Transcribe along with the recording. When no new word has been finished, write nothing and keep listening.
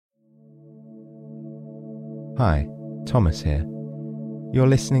Hi, Thomas here. You're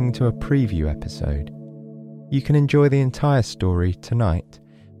listening to a preview episode. You can enjoy the entire story tonight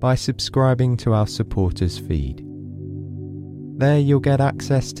by subscribing to our supporters feed. There you'll get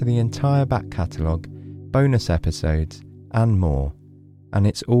access to the entire back catalogue, bonus episodes, and more, and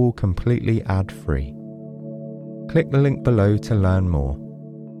it's all completely ad-free. Click the link below to learn more.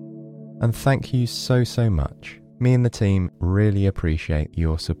 And thank you so much. Me and the team really appreciate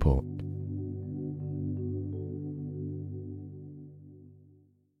your support.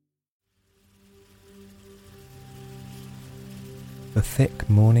 The thick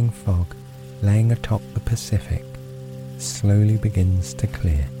morning fog laying atop the Pacific slowly begins to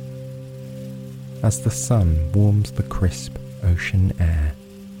clear as the sun warms the crisp ocean air.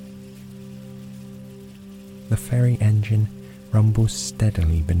 The ferry engine rumbles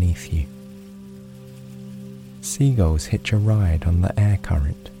steadily beneath you. Seagulls hitch a ride on the air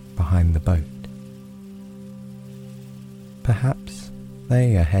current behind the boat. Perhaps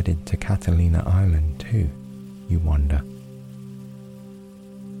they are headed to Catalina Island too, you wonder.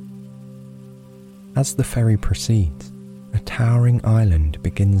 As the ferry proceeds, a towering island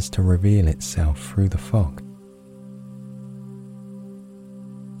begins to reveal itself through the fog.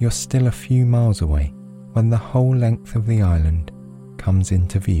 You're still a few miles away when the whole length of the island comes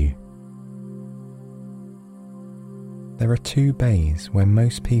into view. There are two bays where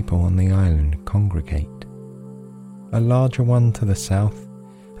most people on the island congregate, a larger one to the south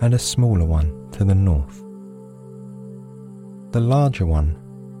and a smaller one to the north. The larger one,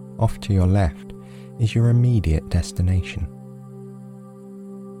 off to your left, is your immediate destination,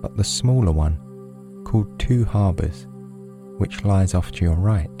 but the smaller one, called Two Harbours, which lies off to your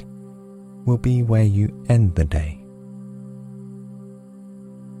right, will be where you end the day.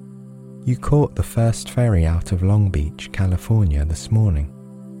 You caught the first ferry out of Long Beach, California this morning,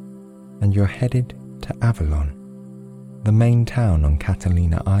 and you're headed to Avalon, the main town on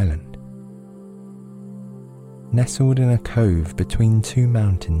Catalina Island. Nestled in a cove between two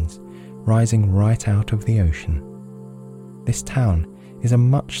mountains rising right out of the ocean, this town is a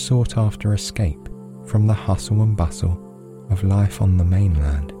much sought after escape from the hustle and bustle of life on the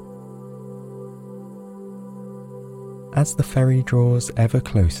mainland. As the ferry draws ever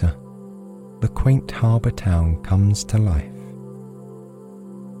closer, the quaint harbour town comes to life.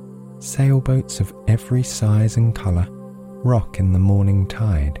 Sailboats of every size and colour rock in the morning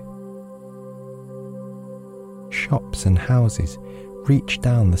tide. Shops and houses reach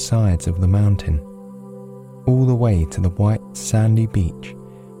down the sides of the mountain, all the way to the white sandy beach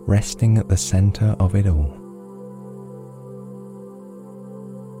resting at the centre of it all.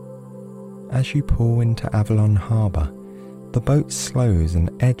 As you pull into Avalon Harbour, the boat slows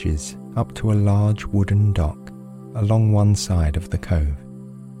and edges up to a large wooden dock along one side of the cove.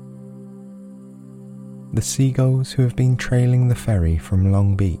 The seagulls who have been trailing the ferry from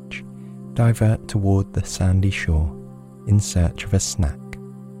Long Beach divert toward the sandy shore in search of a snack.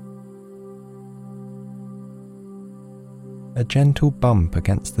 A gentle bump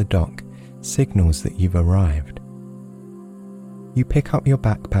against the dock signals that you've arrived. You pick up your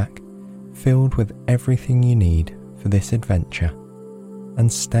backpack, filled with everything you need for this adventure,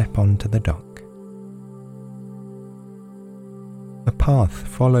 and step onto the dock. A path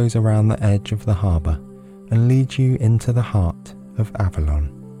follows around the edge of the harbour and leads you into the heart of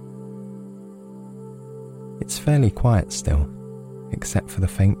Avalon. It's fairly quiet still, except for the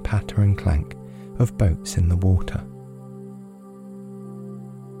faint patter and clank of boats in the water.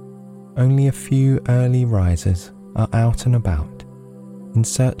 Only a few early risers are out and about in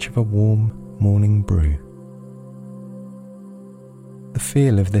search of a warm morning brew. The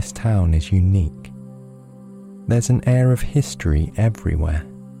feel of this town is unique. There's an air of history everywhere,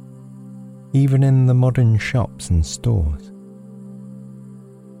 even in the modern shops and stores.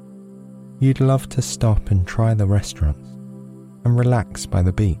 You'd love to stop and try the restaurants and relax by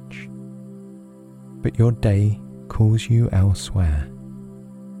the beach, but your day calls you elsewhere.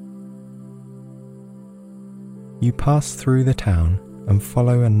 You pass through the town and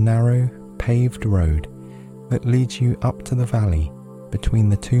follow a narrow, paved road that leads you up to the valley between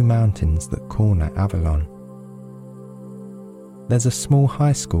the two mountains that corner Avalon. There's a small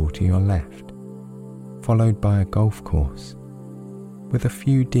high school to your left, followed by a golf course, with a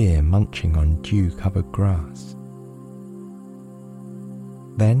few deer munching on dew-covered grass.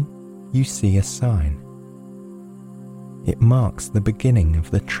 Then you see a sign. It marks the beginning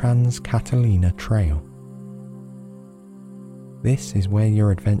of the Trans-Catalina Trail. This is where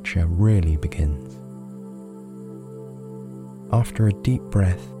your adventure really begins. After a deep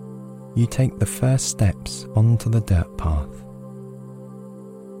breath, you take the first steps onto the dirt path.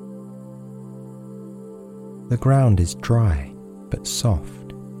 The ground is dry but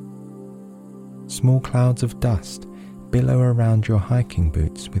soft. Small clouds of dust billow around your hiking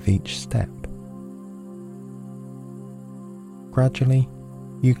boots with each step. Gradually,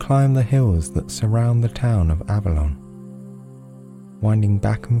 you climb the hills that surround the town of Avalon, winding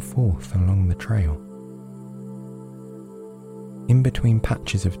back and forth along the trail. In between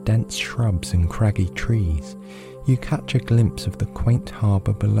patches of dense shrubs and craggy trees, you catch a glimpse of the quaint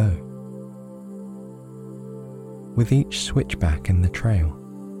harbour below. With each switchback in the trail,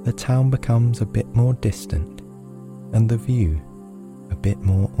 the town becomes a bit more distant and the view a bit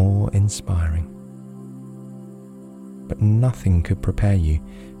more awe-inspiring. But nothing could prepare you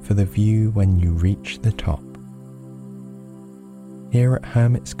for the view when you reach the top. Here at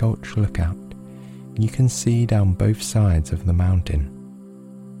Hermit's Gulch Lookout, you can see down both sides of the mountain.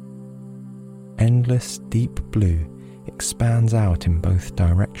 Endless deep blue expands out in both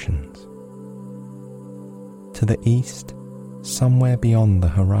directions. To the east, somewhere beyond the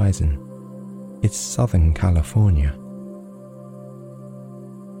horizon, is Southern California.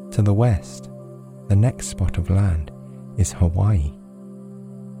 To the west, the next spot of land is Hawaii.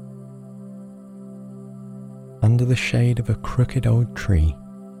 Under the shade of a crooked old tree,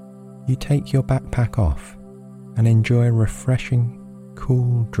 you take your backpack off and enjoy a refreshing,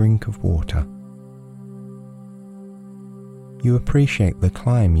 cool drink of water. You appreciate the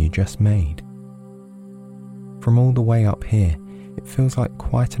climb you just made. From all the way up here, it feels like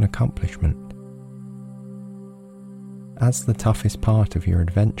quite an accomplishment. As the toughest part of your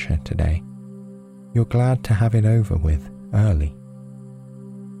adventure today, you're glad to have it over with early.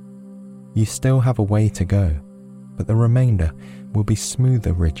 You still have a way to go, but the remainder will be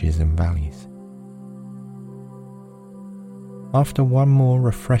smoother ridges and valleys. After one more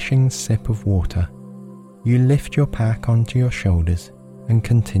refreshing sip of water, you lift your pack onto your shoulders and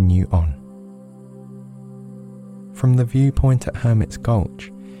continue on. From the viewpoint at Hermit's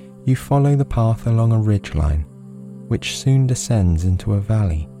Gulch, you follow the path along a ridgeline, which soon descends into a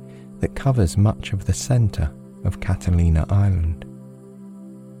valley that covers much of the centre of Catalina Island.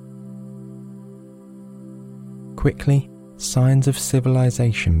 Quickly, signs of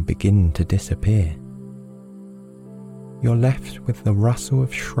civilization begin to disappear. You're left with the rustle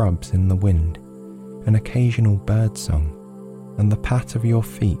of shrubs in the wind, an occasional birdsong, and the pat of your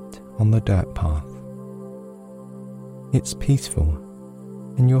feet on the dirt path. It's peaceful,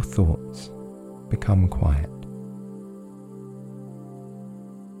 and your thoughts become quiet.